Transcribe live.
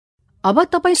अब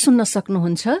तपाईँ सुन्न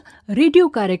सक्नुहुन्छ रेडियो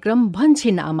कार्यक्रम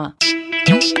भन्छिन आमा।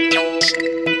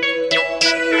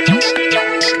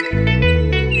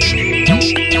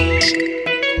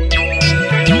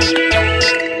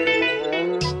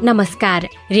 नमस्कार।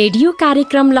 रेडियो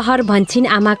कार्यक्रम लहर भन्छिन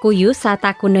आमाको यो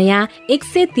साताको नयाँ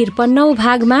 153औं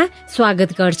भागमा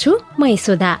स्वागत गर्छु म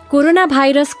यशोदा। कोरोना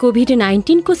भाइरस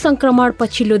कोभिड-19 को संक्रमण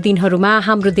पछिल्लो दिनहरूमा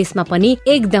हाम्रो देशमा पनि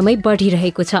एकदमै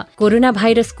बढिरहेको छ। कोरोना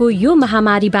भाइरसको यो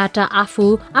महामारीबाट आफू,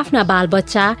 आफ्ना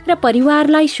बालबच्चा र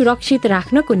परिवारलाई सुरक्षित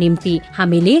राख्नको निम्ति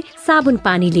हामीले साबुन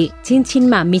पानीले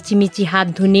छिनछिनमा मिचिमिची हात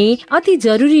धुने, अति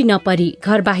जरुरी नपरी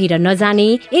घर बाहिर नजाने,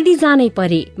 यदि जानै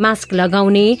परे मास्क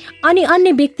लगाउने अनि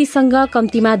अन्य व्यक्तिसँग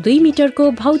कम्तीमा 2 मिटरको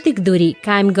भौतिक दूरी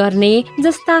कायम गर्ने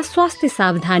जस्ता स्वास्थ्य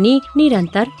सावधानी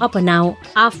निरन्तर अपनाऊ।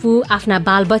 आफू, आफ्ना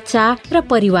बालबच्चा र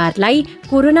परिवारलाई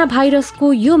कोरोना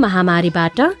भाइरसको यो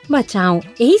महामारीबाट बचाऊ।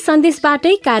 यही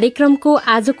सन्देशबाटै कार्यक्रमको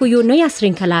आजको यो नयाँ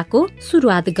श्रृंखलाको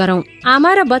सुरुवात गरौं।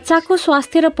 आमा र बच्चाको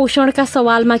स्वास्थ्य र पोषणका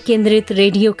सवालमा केन्द्रित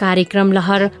रेडियो कार्यक्रम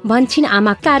लहर भन्छिन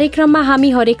आमा कार्यक्रममा हामी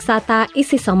हरेक साता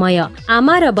यसै समय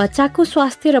आमा र बच्चाको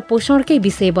स्वास्थ्य र पोषणकै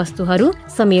विषयवस्तुहरू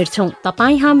समेट्छौं।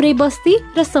 तपाईँ हाम्रै बस्ती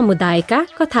र समुदायका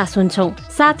कथा सुन्छौं,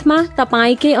 साथमा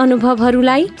तपाईँकै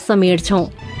अनुभवहरूलाई समेट्छौं।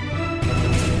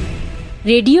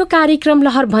 रेडियो कार्यक्रम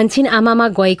लहर भन्छिन आमामा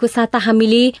गएको साता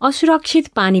हामीले असुरक्षित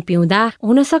पानी पिउँदा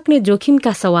हुन सक्ने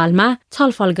जोखिमका सवालमा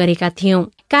छलफल गरेका थियौं।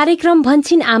 कार्यक्रम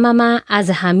भन्छिन आमामा आज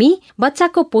हामी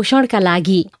बच्चाको पोषणका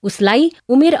लागि उसलाई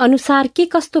उमेर अनुसार के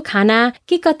कस्तो खाना,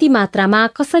 के कति मात्रामा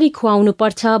कसरी खुवाउनु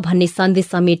पर्छ भन्ने सन्देश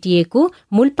समेटिएको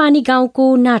मूलपानी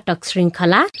गाउँको नाटक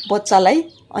श्रृंखला बच्चालाई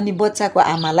अनि बच्चाको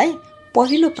आमालाई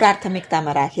पहिलो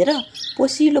प्राथमिकतामा राखेर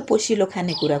पोसिलो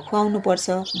खानेकुरा खुवाउनु पर्छ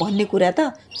भन्ने कुरा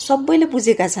त सबैले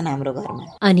बुझेका छन् हाम्रो घरमा।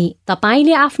 अनि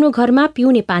तपाईले आफ्नो घरमा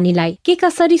पिउने पानीलाई के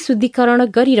कसरी शुद्धिकरण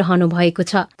गरिरहनु भएको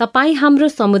छ, तपाईँ हाम्रो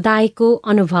समुदायको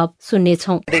अनुभव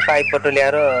सुन्नेछौँ। पाइपबाट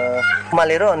ल्याएर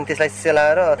उमालेर अनि त्यसलाई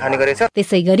सेलाएर खाने गरेछ।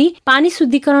 त्यसैगरी पानी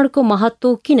शुद्धिकरणको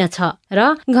महत्व किन छ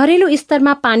र घरेलु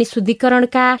स्तरमा पानी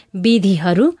शुद्धिकरणका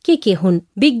विधिहरू के हुन्,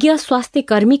 विज्ञ स्वास्थ्य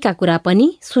कर्मीका कुरा पनि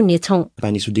सुन्नेछौँ।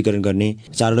 पानी शुद्धिकरण गर्ने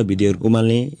चारवटा विधिहरू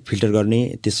उमाल्ने, फिल्टर गर्ने,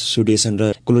 त्यस सोडिएसन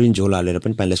र क्लोरिन झोल हालेर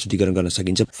पनि पानीलाई शुद्धिकरण गर्न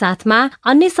सकिन्छ। साथमा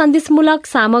अन्य सन्देशमूलक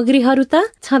सामग्रीहरू त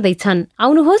छँदैछन्।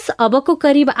 आउनुहोस् अबको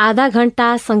करिब आधा घण्टा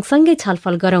सँगसँगै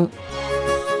छलफल गरौं।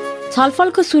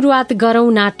 छलफलको सुरुवात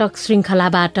गरौं नाटक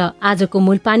श्रृंखलाबाट। आजको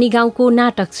मूलपानी गाउँको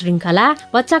नाटक श्रृंखला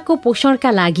बच्चाको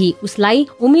पोषणका लागि उसलाई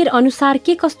उमेर अनुसार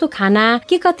के कस्तो खाना,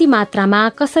 के कति मात्रामा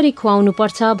कसरी खुवाउनु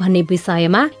पर्छ भन्ने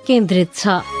विषयमा केन्द्रित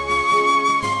छ।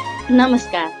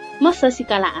 नमस्कार, म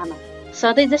शशिकला आमा।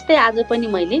 सधैँ जस्तै आज पनि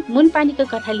मैले मूलपानीको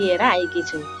कथा लिएर आएकी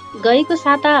छु। गएको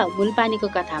साता मूलपानीको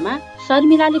कथामा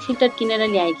शर्मिलाले फिल्टर किनेर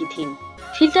ल्याएकी थिइन्।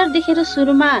 फिल्टर देखेर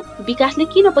सुरुमा विकासले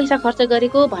किन पैसा खर्च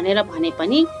गरेको भनेर भने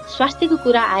पनि स्वास्थ्यको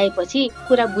कुरा आएपछि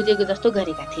कुरा बुझेको जस्तो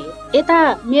गरेका थिए। यता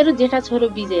मेरो जेठा छोरो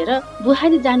विजय र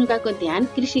बुहारी जानुकाको ध्यान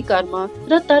कृषि कर्म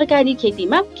र तरकारी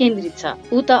खेतीमा केन्द्रित छ।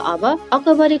 ऊ त अब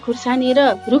अकबरे खुर्सानी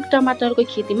र रुख टमाटरको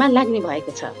खेतीमा लाग्ने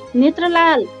भएको छ।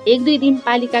 नेत्रलाल 1-2 दिन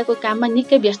पालिकाको काममा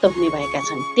निकै व्यस्त हुने भएका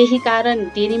छन्। त्यही कारण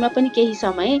डेरीमा पनि केही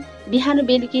समय बिहान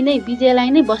बेलुकी नै विजयलाई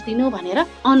नै बस्दिनु भनेर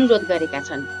अनुरोध गरेका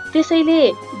छन्। त्यसैले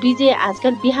विजय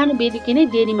आजकल बिहान बेलुकी नै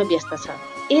डेरीमा व्यस्त छ।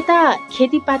 यता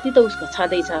खेतीपाती त उसको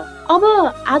छँदैछ। अब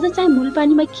आज चाहिँ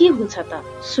मूलपानीमा के हुन्छ त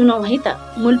सुनौ है त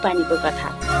मूलपानीको कथा।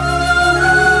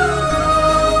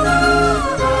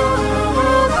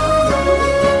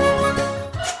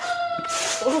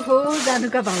 ओहो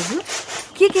जानुका भाउजू,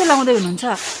 के लाउँदै हुनुहुन्छ?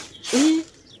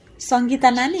 सङ्गीता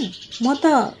नानी, म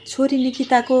त छोरी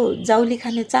निकिताको जाउली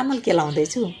खाने चामल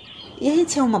केलाउँदैछु। यही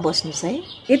छेउमा बस्नुहोस् है।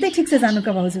 यतै ठिक छ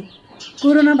जानुका भाउजू।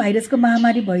 कोरोना भाइरसको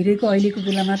महामारी भइरहेको अहिलेको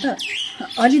बेलामा त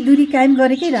अलि दूरी कायम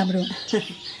गरेकै राम्रो।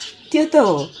 त्यो त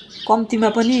हो, कम्तीमा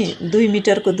पनि 2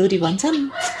 मिटरको दूरी भन्छन्।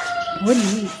 हो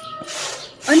नि।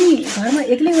 अनि घरमा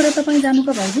एक्लै हो र तपाईँ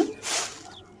जानुका भाउजू?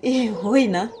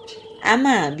 होइन,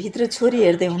 आमा भित्र छोरी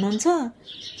हेर्दै हुनुहुन्छ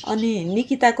अनि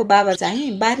निकिताको बाबा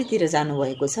चाहिँ बारीतिर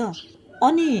जानुभएको छ।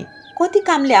 अनि कति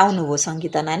कामले आउनुभयो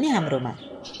सङ्गीता नानी हाम्रोमा?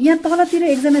 यहाँ तलतिर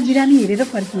एकजना बिरामी हेरेर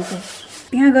फर्किएको,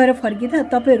 त्यहाँ गएर फर्किँदा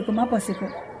तपाईँहरूकोमा पसेको।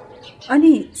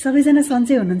 अनि सबैजना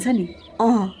सन्चै हुनुहुन्छ नि?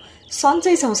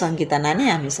 सन्चै छौँ सङ्गीता नानी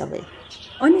हामी सबै।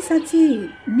 अनि साँच्ची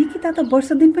निकिता त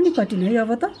वर्ष दिन पनि कटिनु है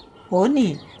अब त? हो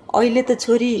नि, अहिले त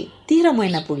छोरी 13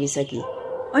 महिना पुगिसकी।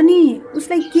 अनि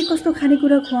उसलाई के कस्तो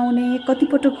खानेकुरा खुवाउने,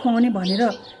 कतिपटक खुवाउने भनेर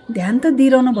ध्यान त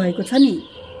दिइरहनु भएको छ नि?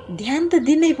 ध्यान त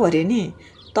दिनै पर्यो नि।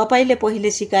 तपाईँले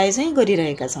पहिले सिकाए चाहिँ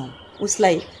गरिरहेका छौँ।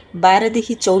 उसलाई 12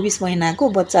 देखि 24 महिनाको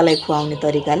बच्चालाई खुवाउने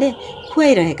तरिकाले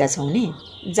खुवाइरहेका छौँ नि।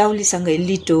 जाउलीसँगै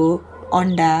लिटो,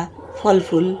 अन्डा,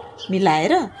 फलफुल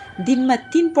मिलाएर दिनमा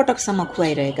 3 पटकसम्म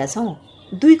खुवाइरहेका छौँ।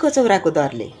 2 कचौराको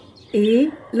दरले।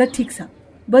 ए ल ठिक छ।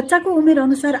 बच्चाको उमेर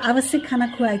अनुसार आवश्यक खाना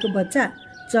खुवाएको बच्चा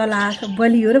चलाख,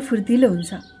 बलियो र फुर्तिलो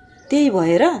हुन्छ। त्यही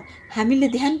भएर हामीले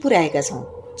ध्यान पुर्याएका छौँ।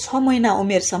 6 महिना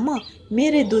उमेरसम्म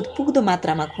मेरै दुध पुग्दो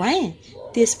मात्रामा खुवाएँ।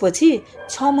 त्यसपछि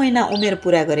 6 महिना उमेर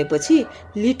पुरा गरेपछि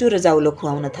लिटो र जाउलो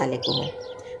खुवाउन थालेको हो।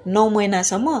 9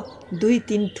 महिनासम्म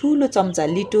 2-3 ठुलो चम्चा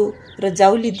लिटो र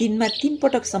जाउली दिनमा 3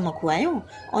 पटकसम्म खुवायौँ।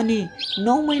 अनि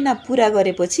 9 महिना पुरा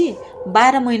गरेपछि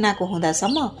 12 महिनाको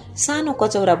हुँदासम्म सानो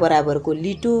कचौरा बराबरको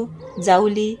लिटो,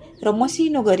 जाउली र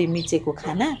मसिनो गरी मिचेको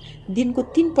खाना दिनको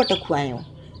 3 पटक खुवायौँ।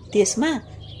 त्यसमा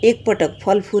 1 पटक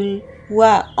फलफुल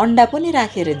वा अन्डा पनि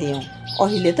राखेर दियौँ।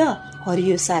 अहिले त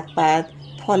हरियो सागपात,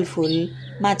 फलफुल,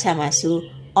 माछा मासु,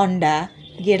 अन्डा,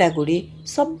 गेडागुडी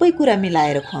सबै कुरा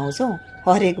मिलाएर खुवाउँछौँ।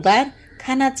 हरेक बार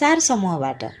खाना 4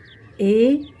 समूहबाट।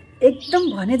 ए एकदम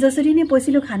भने जसरी नै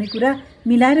पसिलो खानेकुरा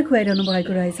मिलाएर खुवाइरहनु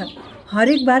भएको रहेछ।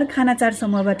 हरेक बार खाना 4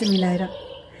 समूहबाट मिलाएर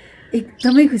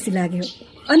एकदमै खुसी लाग्यो।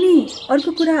 अनि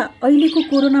अर्को कुरा, अहिलेको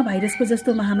कोरोना भाइरसको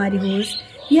जस्तो महामारी होस्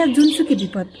या जुनसुकै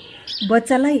विपद,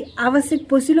 बच्चालाई आवश्यक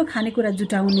पसिलो खानेकुरा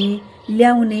जुटाउने,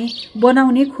 ल्याउने,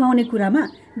 बनाउने, खुवाउने कुरामा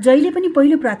जहिले पनि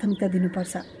पहिलो प्राथमिकता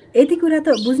दिनुपर्छ। यति कुरा त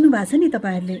बुझ्नु भएको छ नि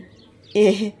तपाईँहरूले?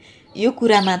 ए यो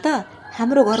कुरामा त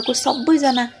हाम्रो घरको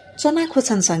सबैजना चनाखो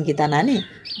छन् सङ्गीता नानी।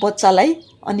 बच्चालाई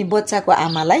अनि बच्चाको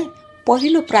आमालाई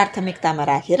पहिलो प्राथमिकतामा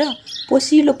राखेर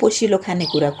पसिलो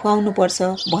खानेकुरा खुवाउनु पर्छ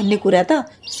भन्ने कुरा त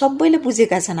सबैले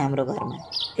बुझेका छन् हाम्रो घरमा।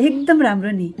 एकदम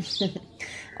राम्रो नि।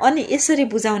 अनि यसरी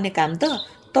बुझाउने काम त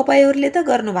तपाईँहरूले त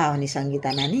गर्नुभयो नि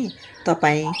सङ्गीता नानी।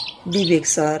 तपाईँ, विवेक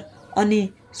सर अनि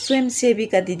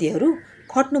स्वयंसेविका दिदीहरू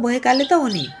खट्नु भएकाले त हो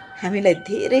नि हामीलाई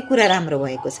धेरै कुरा राम्रो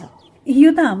भएको छ।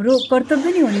 यो त हाम्रो कर्तव्य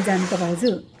नै हो नि जानु त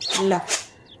भाउजू। ल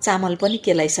चामल पनि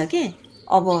केलाइसके,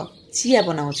 अब चिया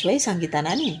बनाउँछु है सङ्गीता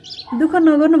नानी। दुःख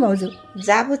नगर्नु भाउजू,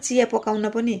 जाबो चिया पकाउन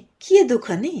पनि के दुःख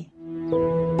नि।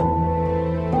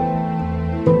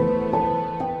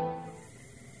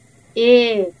 ए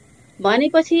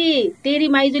भनेपछि तेरी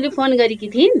माइजूले फोन गरेकी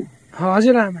थिइन्?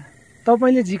 हजुर आमा,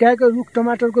 तपाईँले झिकाएको रुख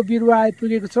टमाटरको बिरुवा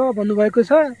आइपुगेको छ भन्नुभएको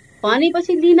छ।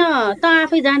 भनेपछि लिन त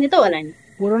आफै जाने त होला नि।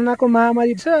 कोरोनाको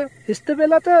महामारी छ, यस्तो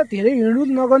बेला त धेरै हिँडुल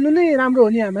नगर्नु नै राम्रो हो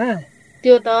नि आमा।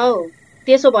 त्यो त हो।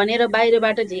 त्यसो भनेर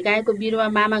बाहिरबाट झिकाएको बिरुवा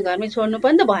मामा घरमै छोड्नु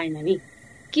पनि त भएन नि।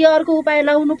 के अर्को उपाय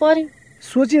लाउनु पर्यो?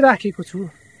 सोचिराखेको छु।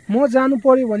 म जानु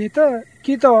पर्यो भने त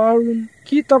कि त अरुण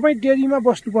कि तपाईँ डेरीमा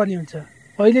बस्नुपर्ने हुन्छ।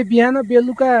 अहिले बिहान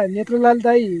बेलुका नेत्रलाल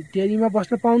दाई डेरीमा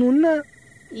बस्न पाउनुहुन्न।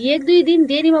 1-2 दिन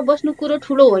डेरीमा बस्नु कुरो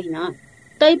ठुलो होइन।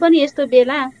 तै पनि यस्तो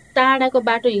बेला टाढाको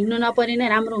बाटो हिँड्नु नपरे नै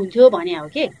राम्रो हुन्थ्यो भने हो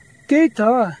के? त्यही त,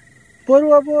 बरु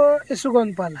अब यसो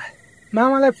गर्नु पर्ला।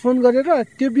 मामालाई फोन गरेर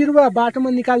त्यो बिरुवा बाटोमा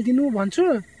निकालिदिनु भन्छु।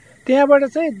 त्यहाँबाट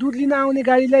चाहिँ दुध लिन आउने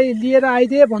गाडीलाई लिएर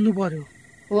आइदे भन्नु पर्यो।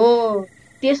 हो,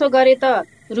 त्यसो गरे त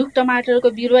रुख टमाटरको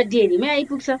बिरुवा डेरीमै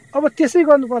आइपुग्छ। अब त्यसै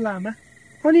गर्नु पर्ला आमा।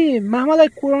 अनि मामालाई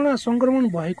कोरोना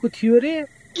संक्रमण भएको थियो रे।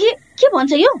 के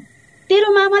भन्छ यो? तेरो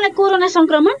मामालाई कोरोना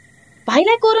संक्रमण?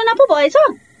 भाइलाई कोरोना पो भएछ?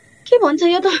 के भन्छ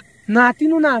यो त?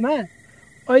 नातिनु न आमा,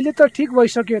 अहिले त ठिक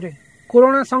भइसक्यो रे।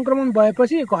 कोरोना संक्रमण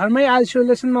भएपछि घरमै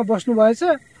आइसोलेसनमा बस्नु भएछ।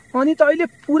 अनि त अहिले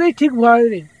पुरै ठिक भयो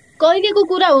रे। कहिलेको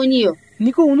कुरा हो नि यो?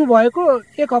 निको हुनु भएको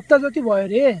 1 हप्ता जति भयो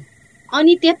रे।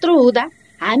 अनि त्यत्रो हुँदा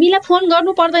हामीलाई फोन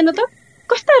गर्नु पर्दैन त?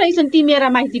 कस्ता रहेछन् ती मेरा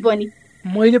माइती पनि?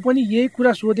 मैले पनि यही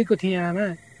कुरा सोधेको थिएँ आमा,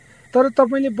 तर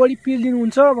तपाईँले बढी पिर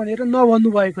लिनुहुन्छ भनेर नभन्नु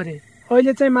भएको रे।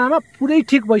 अहिले चाहिँ मामा पुरै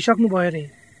ठिक भइसक्नु भयो रे।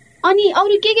 अनि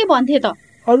अरू के भन्थे त?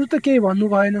 अरू त केही भन्नु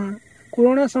भएन।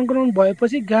 कोरोना संक्रमण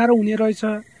भएपछि गाह्रो हुने रहेछ,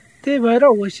 त्यही भएर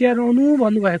होसियार रहनु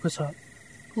भन्नुभएको छ।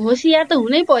 होसियार त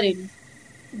हुनै पर्यो नि।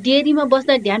 डेरीमा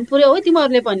बस्दा ध्यान पुर्याउ हो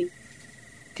तिमीहरूले पनि।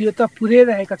 त्यो त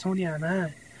पुर्याइरहेका छौ नि आमा।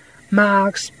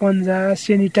 मास्क, पन्जा,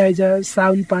 सेनिटाइजर,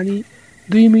 साबुन पानी,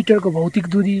 2 मिटरको भौतिक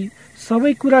दूरी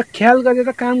सबै कुरा ख्याल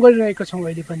गरेर काम गरिरहेका छौँ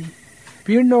अहिले पनि।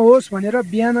 भिड नहोस् भनेर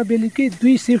बिहान बेलुकी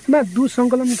 2 सिफ्टमा दुध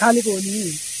सङ्कलन थालेको हो नि।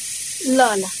 ल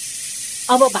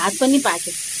अब भात पनि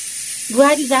पाक्यो।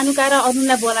 बुहारी जानुका र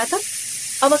अरुणलाई बोला त।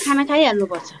 अब खाना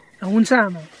खाइहाल्नुपर्छ। हुन्छ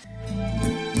आमा।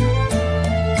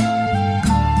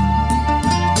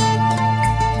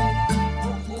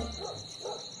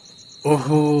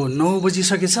 ओहो, 9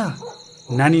 बजिसकेछ।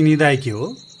 नानी निदाएकी हो?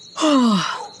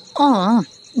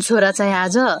 छोरा चाहिँ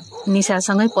आज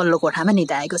निशासँगै पल्लो कोठामा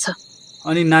निदाएको छ।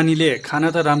 अनि नानीले खाना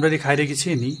त राम्ररी खाइरहेकी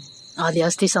छे नि? अलि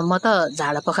अस्तिसम्म त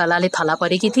झाडा पखालाले थला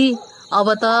परेकी थिए, अब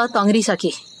त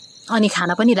तङ्ग्रिसके। अनि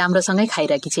खाना पनि राम्रोसँगै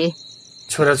खाइरहेकी छे।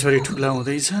 छोराछोरी ठुला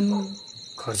हुँदैछन्,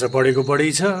 खर्च बढेको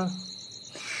बढै छ।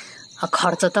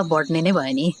 खर्च त बढ्ने नै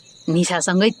भयो नि।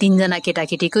 निशासँगै 3 जना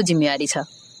केटाकेटीको जिम्मेवारी छ।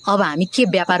 अब हामी के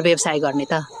व्यापार व्यवसाय गर्ने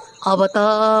त? अब त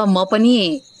म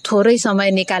पनि थोरै समय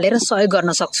निकालेर सहयोग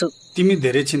गर्न सक्छु। तिमी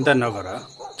धेरै चिन्ता नगर।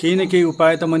 केही न केही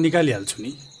उपाय त म निकालिहाल्छु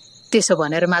नि। त्यसो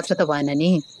भनेर मात्र त भएन नि,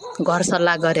 घर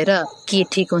सल्लाह गरेर के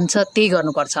ठिक हुन्छ त्यही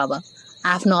गर्नुपर्छ। अब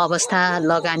आफ्नो अवस्था,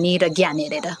 लगानी र ज्ञान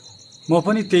हेरेर। म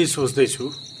पनि त्यही सोच्दैछु,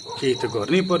 केही त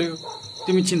गर्नै पर्यो।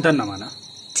 तिमी चिन्ता नमान।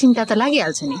 चिन्ता त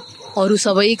लागिहाल्छ नि, अरू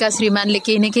सबैका श्रीमानले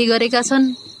केही न केही गरेका छन्,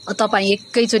 तपाईँ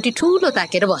एकैचोटि ठुलो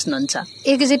ताकेर बस्नुहुन्छ।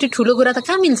 एकैचोटि ठुलो कुरा त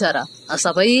कहाँ मिल्छ र?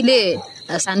 सबैले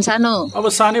सानो अब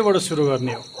सानैबाट सुरु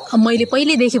गर्ने हो। मैले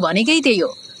पहिलेदेखि भनेकै त्यही हो।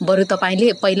 बरु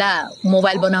तपाईँले पहिला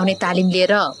मोबाइल बनाउने तालिम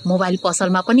लिएर मोबाइल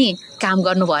पसलमा पनि काम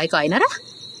गर्नुभएको होइन र?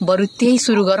 बरु त्यही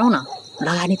सुरु गरौँ न।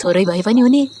 लगानी थोरै भए पनि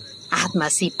हुने, हातमा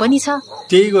सिप पनि छ।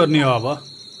 त्यही गर्ने हो। अब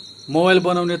मोबाइल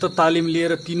बनाउने त तालिम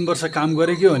लिएर 3 वर्ष काम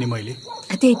गरेकै हो नि मैले।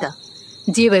 त्यही त,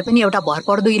 जे भए पनि एउटा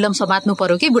भरपर्दो इलम समात्नु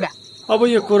पर्यो कि बुढा। अब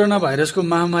यो कोरोना भाइरसको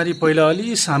महामारी पहिला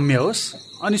अलि साम्य होस्,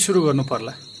 अनि सुरु गर्नु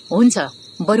पर्ला। हुन्छ,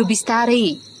 बरु बिस्तारै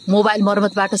मोबाइल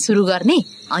मर्मतबाट सुरु गर्ने,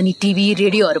 अनि टिभी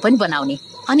रेडियोहरू पनि बनाउने,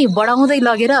 अनि बढाउँदै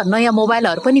लगेर नयाँ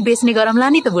मोबाइलहरू पनि बेच्ने गरौँला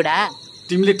नि त बुढा।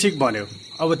 तिमीले ठिक भन्यौ,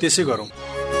 अब त्यसै गरौँ।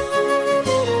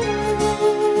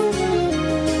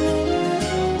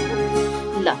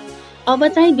 ल, अब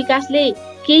चाहिँ विकासले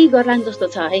केही गर्लान् जस्तो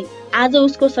छ है। आज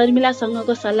उसको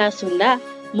शर्मिलासँगको सल्लाह सुन्दा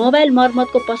मोबाइल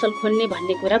मर्मतको पसल खोल्ने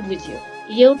भन्ने कुरा बुझ्यो।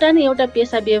 एउटा न एउटा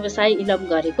पेसा व्यवसाय इलम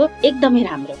गरेको एकदमै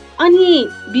राम्रो। अनि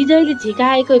विजयले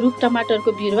झिकाएको रुख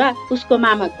टमाटरको बिरुवा उसको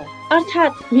मामाको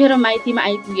अर्थात् मेरो माइतीमा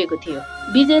आइपुगेको थियो।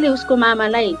 विजयले उसको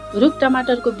मामालाई रुख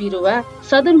टमाटरको बिरुवा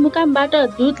सदरमुकामबाट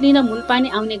दुध लिन मुलपानी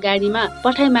आउने गाडीमा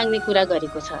पठाइ माग्ने कुरा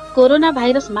गरेको छ। कोरोना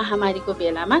भाइरस महामारीको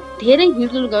बेलामा धेरै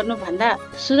हिँडडुल गर्नुभन्दा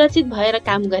सुरक्षित भएर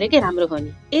काम गरेकै राम्रो हो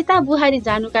नि। यता बुहारी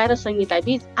जानुका र संगीता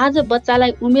बीच आज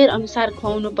बच्चालाई उमेर अनुसार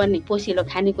खुवाउनु पर्ने पोसिलो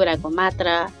खानेकुराको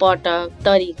मात्रा, पटक,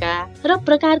 तरिका र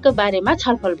प्रकारको बारेमा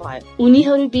छलफल भयो।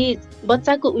 उनीहरू बीच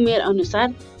बच्चाको उमेर अनुसार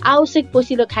आवश्यक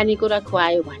पोसिलो खानेकुरा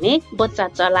खुवायो भने बच्चा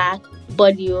चलाक,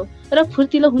 बलियो र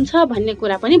फुर्तिलो हुन्छ भन्ने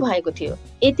कुरा पनि भएको थियो।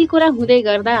 यति कुरा हुँदै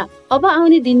गर्दा अब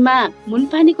आउने दिनमा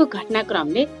मुलपानीको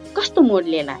घटनाक्रमले कस्तो मोड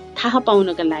लिएला थाहा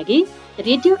पाउनका लागि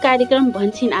रेडियो कार्यक्रम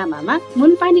भन्छिन आमामा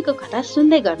मुलपानीको कथा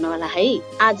सुन्दै गर्नुहोला है।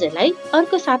 आजलाई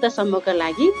अर्को सातासम्मको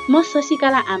लागि म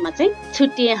शशिकला आमा चाहिँ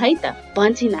छुट्टिए है त।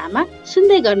 भन्छिन आमा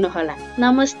सुन्दै गर्नुहोला।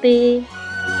 नमस्ते।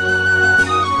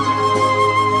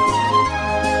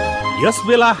 यस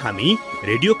बेला हामी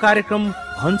रेडियो कार्यक्रम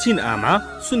भन्छिन आमा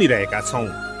सुनिरहेका छौं।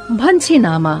 भन्छिन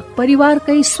आमा,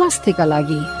 परिवारकै स्वास्थ्यका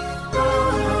लागि।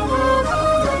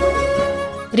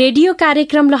 रेडियो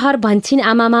कार्यक्रम लहर भन्छिन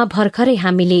आमामा भर्खरै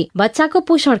हामीले बच्चाको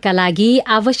पोषणका लागि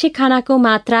आवश्यक खानाको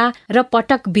मात्रा र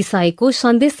पटक विषयको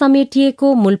सन्देश समेटिएको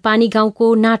मुलपानी गाउँको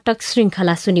नाटक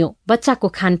श्रृंखला सुन्यौं। बच्चाको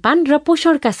खानपान र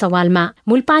पोषणका सवालमा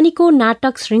मुलपानीको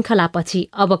नाटक श्रृंखलापछि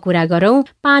अब कुरा गरौं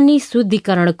पानी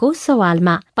शुद्धिकरणको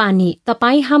सवालमा। पानी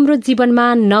तपाई हाम्रो जीवनमा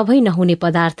नभई नहुने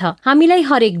पदार्थ। हामीलाई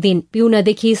हरेक दिन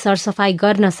पिउनदेखि सरसफाई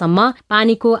गर्नसम्म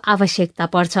पानीको आवश्यकता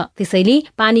पर्छ। त्यसैले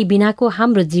पानी बिनाको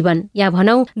हाम्रो जीवन या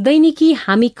भनौं दैनिकी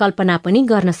हामी कल्पना पनि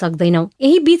गर्न सक्दैनौ।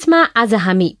 यही बीचमा आज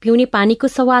हामी पिउने पानीको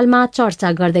सवालमा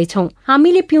चर्चा गर्दैछौ।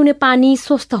 हामीले पिउने पानी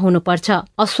स्वस्थ हुनुपर्छ।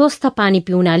 अस्वस्थ पानी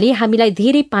पिउनाले हामीलाई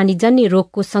धेरै पानीजन्य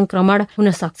रोगको संक्रमण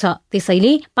हुन सक्छ।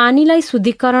 त्यसैले पानीलाई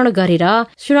शुद्धिकरण गरेर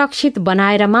सुरक्षित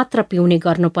बनाएर मात्र पिउने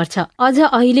गर्नुपर्छ। अझ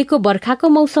अहिलेको बर्खाको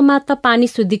मौसममा त पानी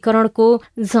शुद्धिकरणको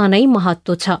झनै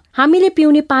महत्व छ। हामीले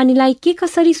पिउने पानीलाई के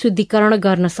कसरी शुद्धिकरण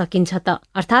गर्न सकिन्छ त?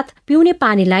 अर्थात् पिउने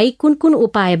पानीलाई कुन कुन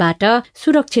उपायबाट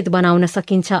सुरक्षित बनाउन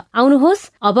सकिन्छ? आउनुहोस्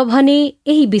अब भने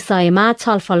यही विषयमा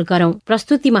छलफल गरौं।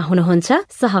 प्रस्तुतिमा हुनुहुन्छ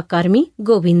सहकर्मी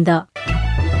गोविन्द।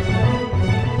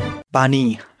 पानी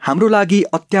हाम्रो लागि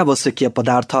अत्यावश्यकीय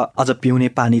पदार्थ। अझ पिउने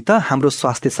पानी त हाम्रो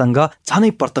स्वास्थ्यसँग झनै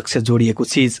प्रत्यक्ष जोडिएको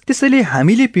चिज। त्यसैले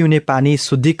हामीले पिउने पानी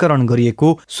शुद्धिकरण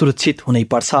गरिएको सुरक्षित हुनै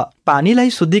पर्छ। पानीलाई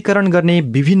शुद्धिकरण गर्ने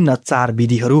विभिन्न 4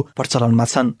 विधिहरू प्रचलनमा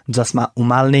छन्, जसमा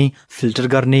उमाल्ने, फिल्टर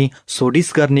गर्ने,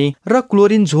 सोडिस गर्ने र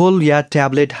क्लोरिन झोल या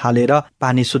ट्याब्लेट हालेर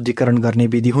पानी शुद्धिकरण गर्ने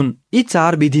विधि हुन्। यी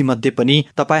 4 विधि मध्ये पनि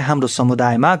तपाईँ हाम्रो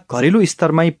समुदायमा घरेलु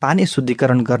स्तरमै पानी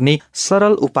शुद्धिकरण गर्ने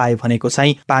सरल उपाय भनेको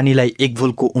चाहिँ पानीलाई एक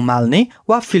भुलको उमाल्ने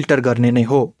वा फिल्टर गर्ने नै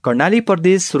हो। कर्णाली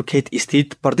प्रदेश सुर्खेत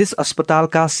स्थित प्रदेश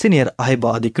अस्पतालका सिनियर अहेब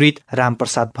अधिकृत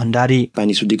रामप्रसाद भण्डारी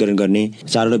पानी शुद्धिकरण गर्ने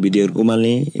 4 विधिहरू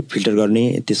उमाल्ने, फिल्टर गर्ने,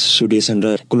 त्यस सोडिएसन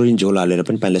र क्लोरिन झोल हालेर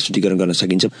पनि पानीलाई शुद्धिकरण गर्न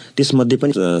सकिन्छ। त्यसमध्ये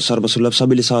पनि सर्वसुलभ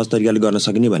सबैले सहज तरिकाले गर्न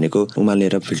सकिने भनेको उमाल्ने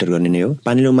र फिल्टर गर्ने नै हो।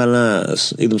 पानीलाई उमाल्न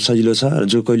एकदम सजिलो छ र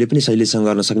जो कहिले पनि सजिलैसँग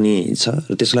गर्न सक्ने छ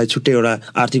र त्यसलाई छुट्टै एउटा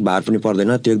आर्थिक भार पनि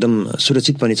पर्दैन। त्यो एकदम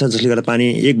सुरक्षित पनि छ, जसले गर्दा पानी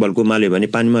एक भल्को उमाल्यो भने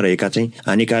पानीमा रहेका चाहिँ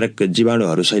हानिकारक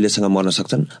जीवाणुहरू सजिलैसँग मर्न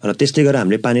सक्छन्। र त्यस्तै गरेर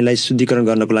हामीले पानीलाई शुद्धिकरण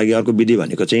गर्नको लागि अर्को विधि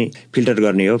भनेको चाहिँ फिल्टर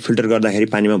गर्ने हो। फिल्टर गर्दाखेरि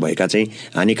पानीमा भएका चाहिँ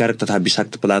हानिकारक तथा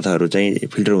विषाक्त पदार्थहरू चाहिँ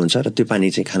फिल्टर हुन्छ र त्यो पानी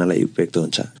चाहिँ खानलाई उपयुक्त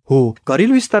हुन्छ। हो।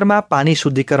 घरेलु स्तरमा पानी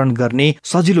शुद्धिकरण गर्ने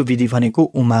सजिलो विधि भनेको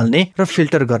उमाल्ने र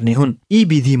फिल्टर गर्ने हुन्। यी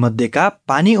विधि मध्येका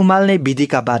पानी उमाल्ने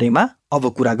विधिका बारेमा अब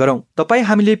कुरा गरौं। तपाई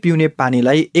हामीले पिउने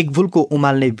पानीलाई एक भुलको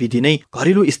उमाल्ने विधि नै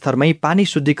घरेलु स्तरमै पानी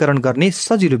शुद्धिकरण गर्ने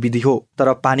सजिलो विधि हो।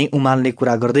 तर पानी उमाल्ने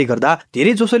कुरा गर्दै गर्दा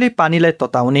धेरै जसोले पानीलाई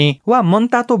तताउने वा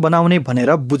मनतातो बनाउने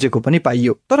भनेर बुझेको पनि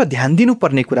पाइयो। तर ध्यान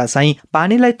दिनुपर्ने कुरा चाहिँ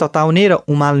पानीलाई तताउने र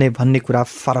उमाल्ने भन्ने कुरा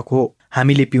फरक हो।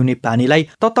 हामीले पिउने पानीलाई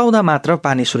तताउँदा मात्र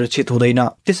पानी सुरक्षित हुँदैन,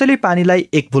 त्यसैले पानीलाई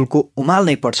एक भुलको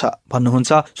उमाल्नै पर्छ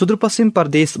भन्नुहुन्छ सुदूरपश्चिम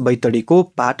प्रदेश बैतडीको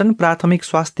पाटन प्राथमिक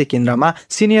स्वास्थ्य केन्द्रमा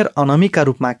सिनियर अनमिका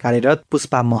रूपमा कार्यरत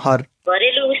पुष्पा महर।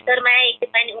 घरेलु स्तरमा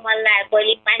पानी उमाल्दा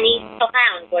पहिले पानी सफा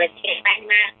हुनु पर्यो।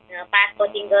 पानीमा पात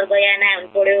पतिङ्गर गया नै हुनु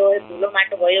पर्यो, धुलो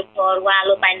माटो भयो,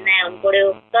 फरुवालो पानी नै हुनु पर्यो।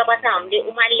 तबपछि हामीले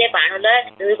उमाल्ने भाँडोलाई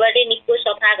धुइबडी निको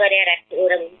सफा गरेर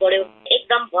हुनु पर्यो।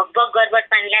 एकदम भगभग गरबट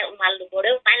पानीलाई उमाल्नु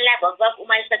पर्यो। पानीलाई भगभग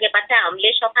उमालिसकेपछि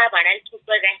हामीले सफा भाँडाले छुप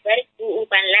गरेर राखेर ऊ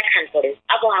पानीलाई खानु पर्यो।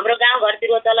 अब हाम्रो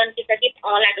गाउँघरतिर चलन के छ कि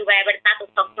औँला डुबाएर तातो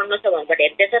सक्नु छ भनेर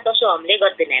हेर्दैछ, तसो हामीले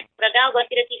गर्दैन। र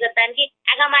गाउँघरतिर के गर्छन् कि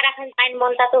आगामा राख्ने पानी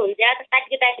मन तातो हुन्छ,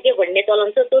 तातिके भन्ने चलन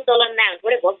छ। त्यो चलन नै हुनु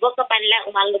पर्यो, भगभगको पानीलाई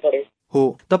उमाल्नु पर्यो। हो,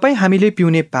 तपाई हामीले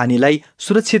पिउने पानीलाई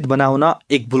सुरक्षित बनाउन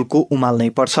एक भुलको उमाल्नै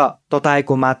पर्छ।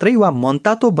 तताएको मात्रै वा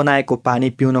मनतातो बनाएको पानी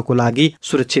पिउनको लागि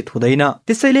सुरक्षित हुँदैन।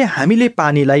 त्यसैले हामीले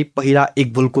पानीलाई पहिला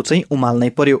एक भुलको चाहिँ उमाल्नै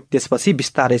पर्यो। त्यसपछि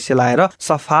बिस्तारै सेलाएर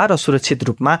सफा र सुरक्षित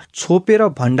रूपमा छोपेर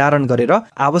भण्डारण गरेर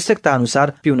आवश्यकता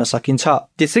अनुसार पिउन सकिन्छ।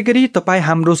 त्यसैगरी तपाई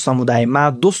हाम्रो समुदायमा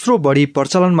दोस्रो बढी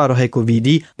प्रचलनमा रहेको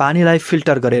विधि पानीलाई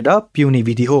फिल्टर गरेर पिउने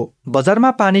विधि हो।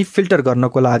 बजारमा पानी फिल्टर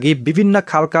गर्नको लागि विभिन्न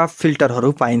खालका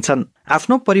फिल्टरहरू पाइन्छन्।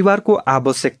 आफ्नो परिवारको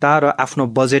आवश्यकता र आफ्नो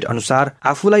बजेट अनुसार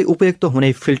आफूलाई उपयुक्त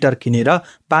हुने फिल्टर किनेर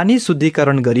पानी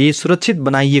शुद्धिकरण गरी सुरक्षित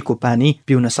बनाइएको पानी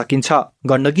पिउन सकिन्छ।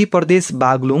 गण्डकी प्रदेश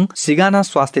बागलुङ सिगाना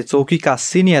स्वास्थ्य चौकीका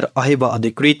सिनियर अहेब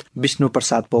अधिकृत विष्णु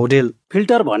प्रसाद पौडेल।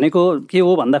 फिल्टर भनेको के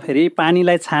हो भन्दाखेरि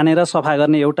पानीलाई छानेर सफा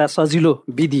गर्ने एउटा सजिलो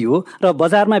विधि हो। र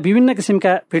बजारमा विभिन्न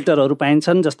किसिमका फिल्टरहरू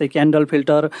पाइन्छन्, जस्तै candle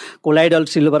filter, colloidal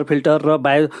silver filter र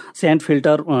बायो स्यान्ड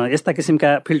फिल्टर, यस्ता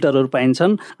किसिमका फिल्टरहरू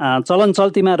पाइन्छन्। चलन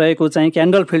चल्तीमा रहेको चाहिँ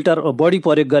क्यान्डल फिल्टर बढी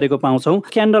प्रयोग गरेको पाउँछौँ।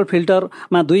 क्यान्डल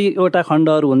फिल्टरमा 2वटा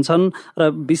खण्डहरू हुन्छन् र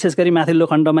विशेष गरी माथिल्लो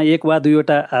खण्डमा 1 वा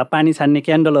 2वटा पानी छान्ने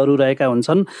क्यान्डलहरू रहेका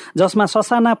हुन्छन्, जसमा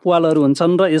ससाना प्वालहरू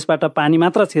हुन्छन् र यसबाट पानी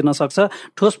मात्र छिर्न सक्छ,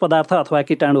 ठोस पदार्थ अथवा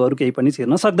कीटाणुहरू केही पनि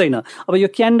छिर्न सक्दैन। अब यो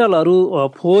क्यान्डलहरू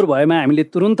फोहोर भएमा हामीले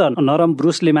तुरुन्त नरम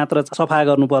ब्रुसले मात्र सफा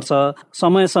गर्नुपर्छ,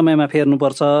 समय समयमा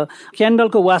फेर्नुपर्छ।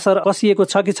 क्यान्डलको वासर कसिएको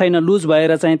छ कि छैन, लुज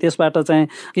भएर चाहिँ त्यसबाट चाहिँ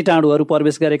कीटाणुहरू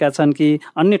प्रवेश गरेका छन् कि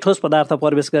अन्य ठोस पदार्थ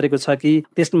प्रवेश गरेको छ कि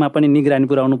त्यसमा पनि निगरानी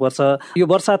पुर्याउनु पर्छ। यो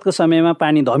बर्सातको समयमा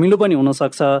पानी धमिलो पनि हुन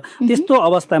सक्छ। त्यस्तो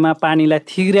अवस्थामा पानीलाई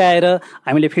थिग्राएर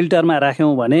हामीले फिल्टरमा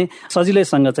राख्यौं भने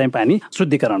सजिलैसँग चाहिँ पानी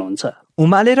शुद्धिकरण हुन्छ।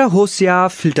 उमालेर होस् या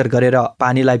फिल्टर गरेर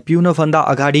पानीलाई पिउन भन्दा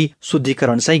अगाडि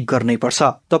शुद्धिकरण चाहिँ गर्नै पर्छ।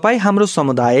 तपाई हाम्रो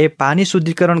समुदाय पानी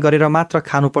शुद्धिकरण गरेर मात्र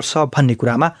खानुपर्छ भन्ने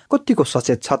कुरामा कतिको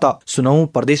सचेत छ त? सुनौ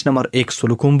प्रदेश नम्बर 1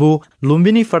 सोलुखुम्बु,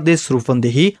 लुम्बिनी प्रदेश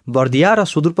रूपन्देही, बर्दिया र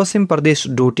सुदूरपश्चिम प्रदेश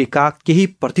डोटीका केही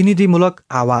प्रतिनिधिमूलक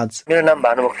आवाज। मेरो नाम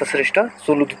भानुभक्त श्रेष्ठ,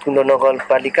 सोलु दुधकुण्ड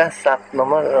नगरपालिका 7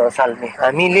 नम्बर सालमे।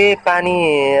 हामीले पानी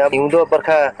हिउँदो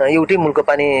बर्खा एउटै मूलको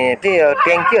पानी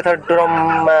ट्याङ्की अथवा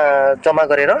ड्रममा जम्मा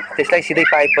गरेर त्यसलाई सिधै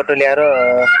पाइपबाट ल्याएर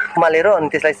उमालेर अनि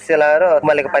त्यसलाई सेलाएर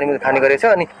उमालेको पानी खाने गरेछ।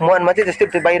 अनि मुहानमा चाहिँ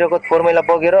जस्तै बाहिरको फोहोर मैला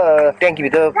बगेर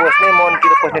ट्याङ्कीभित्र पस्ने,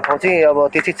 मुहानतिर पस्ने ठाउँ चाहिँ अब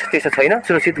त्यस्तो छैन,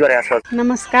 सुरक्षित गरेको छ।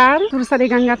 नमस्कार, तुलसरी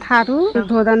गंगा थारू,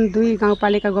 धोदन 2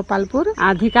 गाउँपालिका गोपालपुर।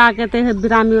 अधिका के ते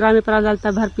बिरामी उरामी पर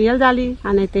जलता भर पियल जाली,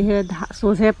 आने ते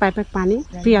सोझे पाइप पानी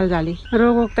पियल जाली।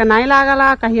 रोग तो नहीं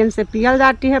लागला, कहीं से पियल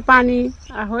जाती है पानी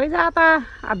हो जाता।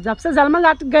 अब जब से जलमल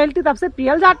जाती गलती तब से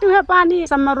पियल जाती है पानी,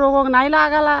 सब में रोग नहीं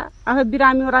लागला। अब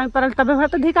बिरामी उरामी पर तब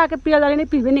तो धिका के पियल जाली, नहीं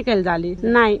पीबे निकल जाली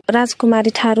नहीं। राजकुमारी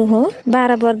ठारू हो,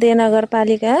 12 बर्दिया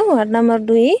नगरपालिका वार्ड नंबर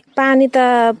 2। पानी तो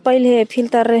पहले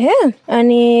फिल्टर रहे,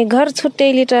 अनि घर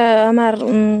छुट्टैली त हमार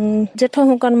जेठो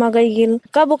हुकन में गई गिल।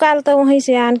 कबो काल तो वहीं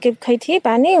से आन के खई थी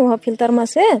पानी वहाँ फिल्टर में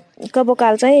से, कबो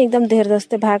काल चाहिँ एकदम धेर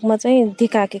जस्ते भाग में चाहिँ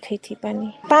धिका के खई थी पानी।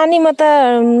 पानी में तो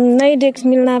नहीं देख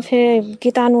मिलना फे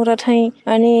कीटाणु रठई,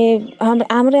 अनि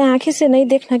हमरे आँखी से नहीं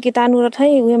देखना कीटाणु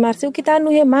रठई, उहे मार से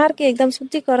कीटाणु है मार के एकदम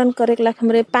शुद्धिकरण करे के लाख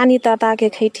हमरे पानी तता के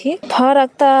खई थी। फरक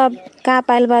त का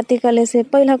पाइल बाती कले से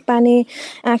पहिला पानी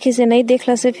आँखी से नहीं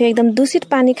देखला से फिर एकदम दूषित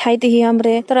पानी खाई थी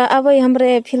हमरे। तर अब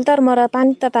हमरे फिल्टर में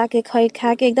पानी तता के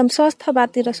खा के एकदम स्वस्थ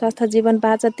बाती र स्वस्थ जीवन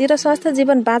बाँचती र स्वस्थ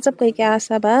जीवन बाँचब कह के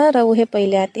आशा बा र उहे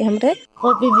पहिले आती हमरे।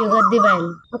 कॉपी भी गद्दी बाइल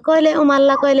कहिले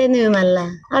उमाल्ला कहिले नहीं उमाल्ला।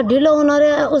 अब ढिलो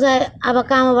हुनरे उसाय अब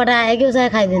कामबाट आए कि उसाय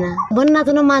खाइदिन। भन्ना त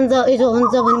मान्छ यसो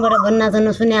हुन्छ भन्नेबाट भन्ना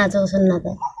त सुन्या छ सुन्न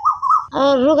त।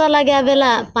 रुगा लाग्या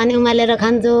बेला पानी उमालेर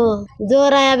खान्छु,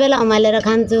 ज्वरो आए बेला उमालेर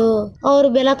खान्छु, अरू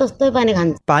बेला त्यस्तै पानी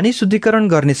खान्छु। पानी शुद्धिकरण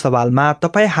गर्ने सवालमा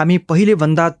तपाईँ हामी पहिले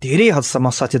भन्दा धेरै हदसम्म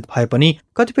सचेत भए पनि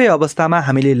कतिपय अवस्थामा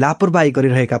हामीले लापरवाही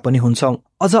गरिरहेका पनि हुन्छौं।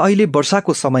 अझ अहिले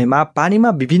वर्षाको समयमा पानीमा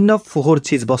विभिन्न फोहोर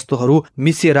चीज वस्तुहरू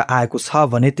मिसिएर आएको छ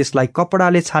भने त्यसलाई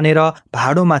कपडाले छानेर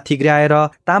भाँडोमा थिग्राएर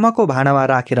तामाको भाँडामा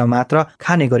राखेर मात्र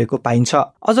खाने गरेको पाइन्छ।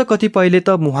 अझ कतिपयले त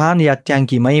मुहान या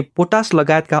ट्याङ्कीमै पोटास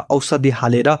लगायतका औषधि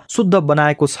हालेर शुद्ध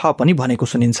बनाएको छ पनि भनेको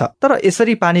सुनिन्छ। तर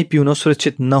यसरी पानी पिउन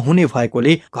सुरक्षित नहुने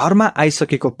भएकोले घरमा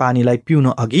आइसकेको पानीलाई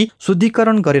पिउन अघि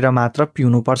शुद्धिकरण गरेर मात्र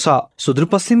पिउनु पर्छ।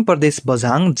 सुदूरपश्चिम प्रदेश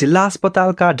बझाङ जिल्ला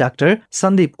अस्पतालका डाक्टर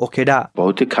सन्दीप ओखेडा,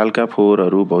 भौतिक खालका फोहोरहरू,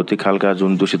 भौतिक खालका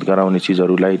जुन दूषित गराउने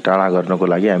चिजहरूलाई टाढा गर्नको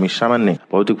लागि हामी सामान्य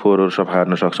भौतिक फोहोरहरू सफा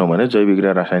गर्न सक्छौँ भने जैविक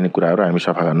र रासायनिक कुराहरू हामी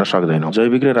सफा गर्न सक्दैनौँ।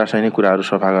 जैविक र रासायनिक कुराहरू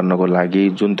सफा गर्नको लागि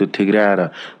जुन त्यो थिग्राएर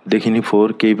देखिने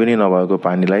फोहोर केही पनि नभएको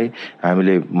पानीलाई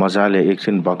हामीले मजाले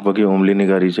एकछिन भकभकी उम्लिने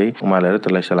गरी चाहिँ उमालेर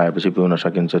त्यसलाई सेलाएपछि पिउन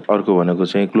सकिन्छ। अर्को भनेको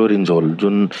चाहिँ क्लोरिन झोल,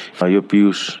 जुन यो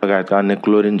पियुस लगायतका अन्य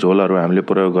क्लोरिन झोलहरू हामीले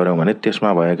प्रयोग गर्यौँ भने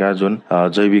त्यसमा भएका जुन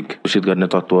जैविक दूषित गर्ने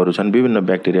तत्त्वहरू छन्, विभिन्न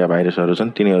ब्याक्टेरिया भाइरसहरू छन्,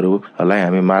 तिनीहरूलाई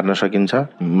हामी मार्न सकिन्छ।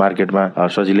 मार्केटमा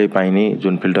सजिलै पाइने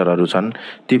जुन फिल्टरहरू छन्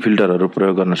ती फिल्टरहरू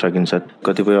प्रयोग गर्न सकिन्छ।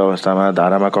 कतिपय अवस्थामा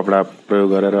धारामा कपडा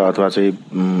प्रयोग गरेर अथवा चाहिँ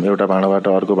एउटा भाँडाबाट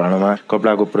अर्को भाँडामा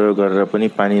कपडाको प्रयोग गरेर पनि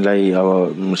पानीलाई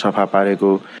अब सफा पारेको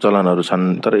चलनहरू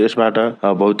छन्। तर यसबाट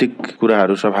भौतिक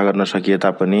कुराहरू सफा गर्न सकिए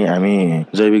तापनि हामी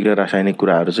जैविक र रासायनिक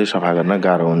कुराहरू चाहिँ सफा गर्न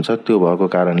गाह्रो हुन्छ। त्यो भएको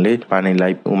कारणले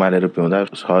पानीलाई उमालेर पिउँदा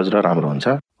सहज र राम्रो हुन्छ।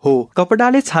 हो,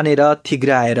 कपडाले छानेर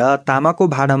थिग्राएर तामाको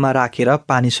भाँडामा राखेर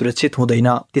पानी सुरक्षित हुँदैन।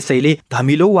 त्यसैले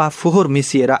धमिलो वा फोहोर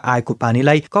मिसिएर आएको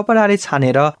पानीलाई कपडाले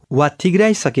छानेर वा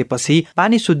थिग्राइसकेपछि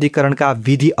पानी शुद्धिकरणका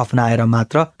विधि अपनाएर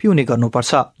मात्र पिउने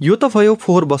गर्नुपर्छ। यो त भयो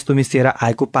फोहोर वस्तु मिसिएर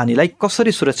आएको पानीलाई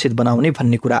कसरी सुरक्षित बनाउने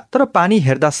भन्ने कुरा। तर पानी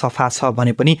हेर्दा सफा छ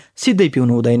भने पनि सिधै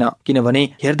पिउनु हुँदैन, किनभने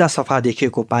हेर्दा सफा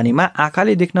देखिएको पानीमा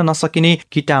आँखाले देख्न नसकिने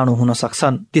कीटाणु हुन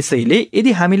सक्छन्। त्यसैले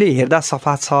यदि हामीले हेर्दा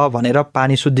सफा छ भनेर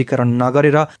पानी शुद्धिकरण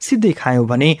नगरेर सिधै खायौं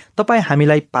भने तपाईँ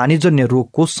हामीलाई पानीजन्य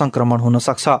रोगको संक्रमण हुन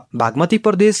सक्छ। बागमती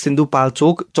प्रदेश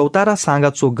सिन्धुपाल्चोक चौतारा साँगा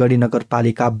चोक गढी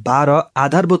नगरपालिका 12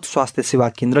 आधारभूत स्वास्थ्य सेवा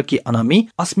केन्द्रकी अनमी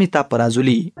अस्मिता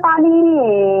पराजुली, पानी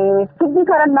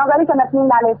शुद्धिकरण नगरिकन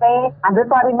पिउँदाले चाहिँ हाम्रो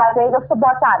शरीरमा चाहिँ जस्तो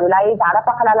बच्चाहरूलाई झाडा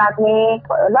पखाला लाग्ने,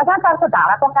 लगातारको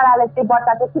झाडा पखालाले चाहिँ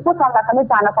बच्चा चाहिँ कुपोषणमा पनि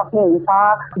जान सक्ने हुन्छ।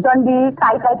 जन्डिस,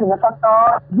 टाइफाइड हुन सक्छ,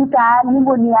 जिका,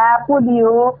 निमोनिया,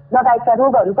 पोलियो लगायतका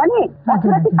रोगहरू पनि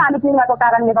असुरक्षित पानी पिउनको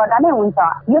कारणले गर्दा नै हुन्छ।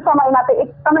 यो समयमा त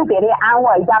एकदमै धेरै आउँ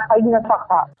हैजा फैलिन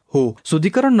सक्छ। हो,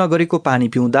 शुद्धिकरण नगरेको पानी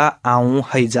पिउँदा आउँ,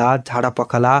 हैजा, झाडा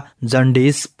पखाला,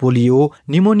 जन्डिस, पोलियो,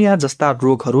 निमोनिया जस्ता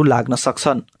रोगहरू लाग्न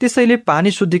सक्छन्। त्यसैले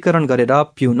पानी शुद्धिकरण गरेर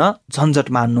पिउन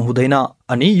झन्झट मान्नु हुँदैन।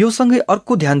 अनि यो सँगै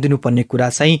अर्को ध्यान दिनुपर्ने कुरा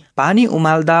चाहिँ पानी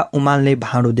उमाल्दा उमाल्ने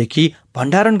भाँडोदेखि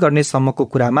भण्डारण गर्ने सम्मको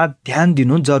कुरामा ध्यान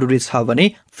दिनु जरुरी छ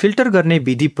भने फिल्टर गर्ने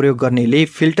विधि प्रयोग गर्नेले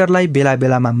फिल्टरलाई बेला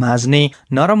बेलामा माझ्ने,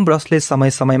 नरम ब्रसले समय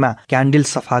समयमा क्यान्डल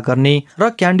सफा गर्ने र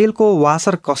क्यान्डलको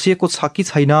वासर कसिएको छ कि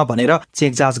छैन भनेर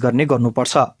चेकजाँच गर्ने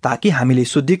गर्नुपर्छ, ताकि हामीले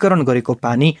शुद्धिकरण गरेको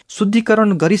पानी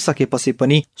शुद्धिकरण गरिसकेपछि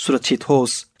पनि सुरक्षित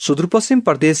होस्। सुदूरपश्चिम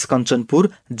प्रदेश कञ्चनपुर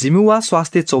जिमुवा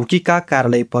स्वास्थ्य चौकीका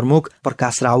कार्यालय प्रमुख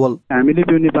प्रकाश रावल, हामीले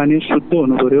पिउने पानी शुद्ध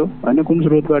हुनु पर्यो हैन, कुन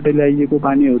स्रोतबाट ल्याइएको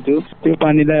पानी हो त्यो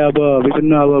पानीलाई अब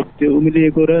विभिन्न अब त्यो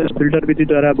उमिलिएको र फिल्टर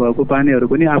विधिद्वारा भएको पानीहरू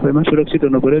पनि आफैमा सुरक्षित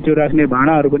हुनु पर्यो। त्यो राख्ने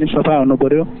भाँडाहरू पनि सफा हुनु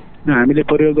पर्यो। हामीले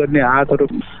प्रयोग गर्ने हातहरू,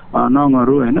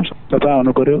 नङहरू हैन सफा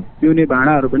हुनु पर्यो। पिउने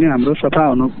भाँडाहरू पनि हाम्रो सफा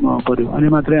हुनु पर्यो। अनि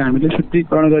मात्रै हामीले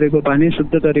शुद्धिकरण गरेको पानी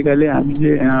शुद्ध तरिकाले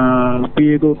हामीले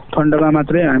पिएको खण्डमा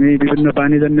मात्रै हामी विभिन्न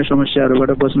पानीजन्य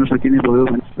समस्याहरूबाट बच्न सकिने भयो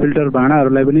भने फिल्टर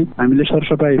भाँडाहरूलाई पनि हामीले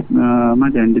सरसफाइमा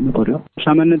ध्यान दिनु पर्यो।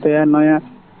 सामान्यतया नयाँ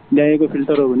ल्याएको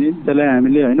फिल्टर हो भने त्यसलाई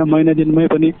हामीले हैन महिना दिनमै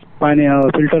पनि पानी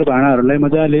फिल्टर भाँडाहरूलाई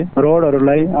मजाले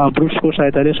रडहरूलाई ब्रुसको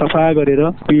सहायताले सफा गरेर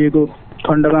पिएको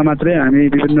खण्डमा मात्रै हामी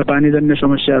विभिन्न पानीजन्य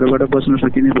समस्याहरूबाट बच्न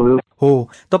सकिने भयो। हो,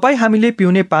 तपाईँ हामीले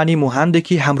पिउने पानी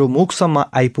मुहानदेखि हाम्रो मुखसम्म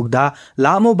आइपुग्दा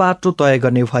लामो बाटो तय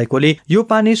गर्ने भएकोले यो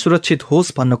पानी सुरक्षित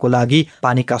होस् भन्नको लागि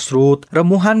पानीका स्रोत र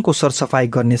मुहानको सरसफाई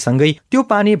गर्ने सँगै त्यो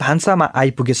पानी भान्सामा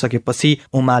आइपुगिसकेपछि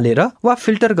उमालेर वा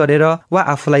फिल्टर गरेर वा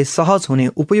आफूलाई सहज हुने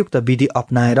उपयुक्त विधि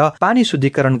अपनाएर पानी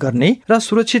शुद्धिकरण गर्ने र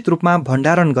सुरक्षित रूपमा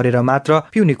भण्डारण गरेर मात्र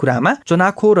पिउने कुरामा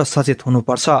चनाखो र सचेत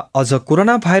हुनुपर्छ। अझ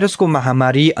कोरोना भाइरसको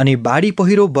महामारी अनि बाढी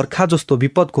पहिरो बर्खा जस्तो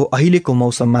विपदको अहिलेको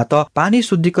मौसममा त पानी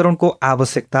शुद्धिकरणको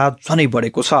आवश्यकता झनै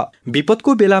बढेको छ।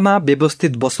 विपदको बेलामा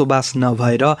व्यवस्थित बसोबास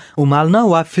नभएर उमाल्न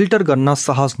वा फिल्टर गर्न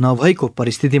सहज नभएको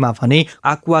परिस्थितिमा भने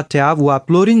आक्वा ट्याब वा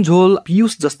क्लोरिन झोल,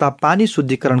 पियुस जस्ता पानी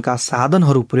शुद्धिकरणका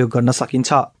साधनहरू प्रयोग गर्न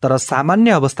सकिन्छ। तर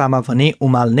सामान्य अवस्थामा भने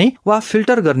उमाल्ने वा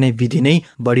फिल्टर गर्ने विधि नै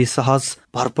बढी सहज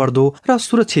भरपर्दो र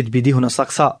सुरक्षित विधि हुन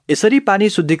सक्छ। यसरी पानी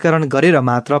शुद्धिकरण गरेर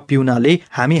मात्र पिउनाले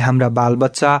हामी हाम्रा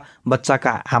बालबच्चा,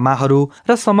 बच्चाका आमाहरू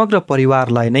र समग्र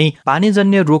परिवारलाई नै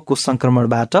पानीजन्य रोगको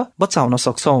संक्रमणबाट बचाउन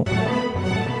सक्छौं।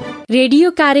 रेडियो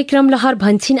कार्यक्रम लहर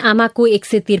भन्छिन आमाको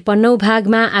 153औं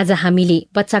भागमा आज हामीले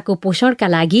बच्चाको पोषणका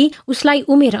लागि उसलाई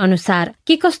उमेर अनुसार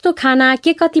के कस्तो खाना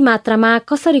के कति मात्रामा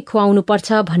कसरी खुवाउनु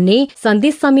पर्छ भन्ने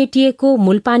सन्देश समेटिएको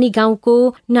मूलपानी गाउँको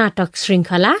नाटक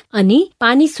श्रृंखला अनि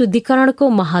पानी शुद्धिकरणको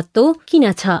महत्व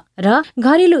किन छ र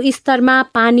घरेलु स्तरमा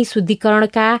पानी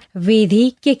शुद्धिकरणका विधि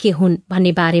के हुन्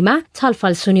भन्ने बारेमा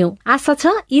छलफल सुन्यौं। आशा छ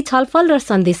यी छलफल र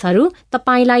सन्देशहरू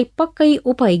तपाईलाई पक्कै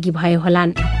उपयोगी भयो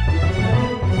होलान्।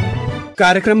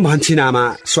 कार्यक्रम भन्छिन आमा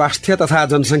स्वास्थ्य तथा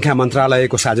जनसंख्या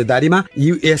मन्त्रालयको साझेदारीमा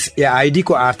USAID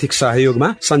को आर्थिक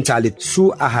सहयोगमा सञ्चालित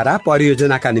सुआहारा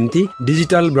परियोजनाका निम्ति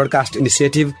डिजिटल ब्रोडकास्ट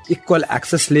इनिसिएटिभ इक्वल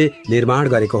एक्सेसले निर्माण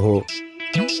गरेको हो।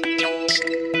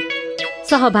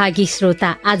 सहभागी श्रोता,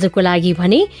 आजको लागि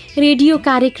भने रेडियो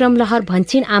कार्यक्रम लहर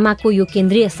भन्छिन आमाको यो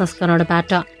केन्द्रीय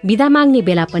संस्करणबाट बिदा माग्ने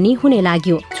बेला पनि हुने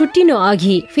लाग्यो। छुट्टिनु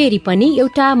अघि फेरि पनि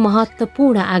एउटा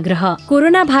महत्वपूर्ण आग्रह।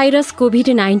 कोरोना भाइरस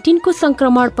कोभिड-19 को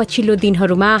संक्रमण पछिल्लो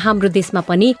दिनहरूमा हाम्रो देशमा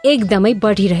पनि एकदमै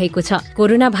बढिरहेको छ।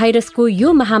 कोरोना भाइरसको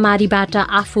यो महामारीबाट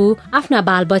आफू, आफ्ना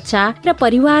बालबच्चा र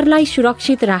परिवारलाई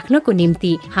सुरक्षित राख्नको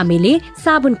निम्ति हामीले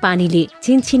साबुन पानीले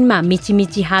छिनछिनमा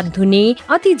मिचिमिची हात धुने,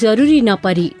 अति जरुरी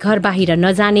नपरी घर बाहिर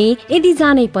नजाने, यदि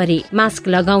जानै परे मास्क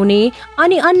लगाउने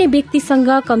अनि अन्य व्यक्तिसँग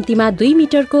कम्तीमा 2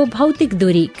 मिटरको भौतिक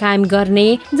दूरी कायम गर्ने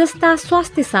जस्ता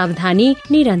स्वास्थ्य सावधानी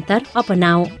निरन्तर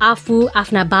अपनाऊ। आफू,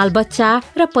 आफ्ना बालबच्चा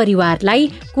र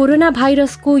परिवारलाई कोरोना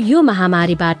भाइरसको यो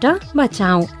महामारीबाट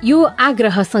बचाऊ। यो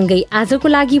आग्रहसँगै आजको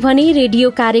लागि भने रेडियो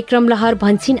कार्यक्रम लहर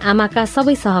भन्छिन आमाका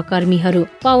सबै सहकर्मीहरू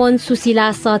पवन,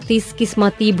 सुशीला, सतीश,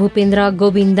 किस्मती, भूपेन्द्र,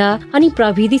 गोविन्द अनि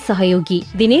प्रविधि सहयोगी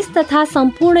दिनेश तथा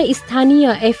सम्पूर्ण स्थानीय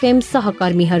FM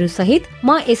सहकर्मीहरू सहित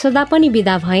म यशोदा पनि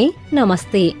बिदा भएँ।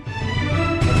 नमस्ते।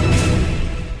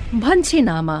 भन्छिन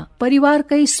आमा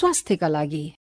परिवारकै स्वास्थ्यका लागि।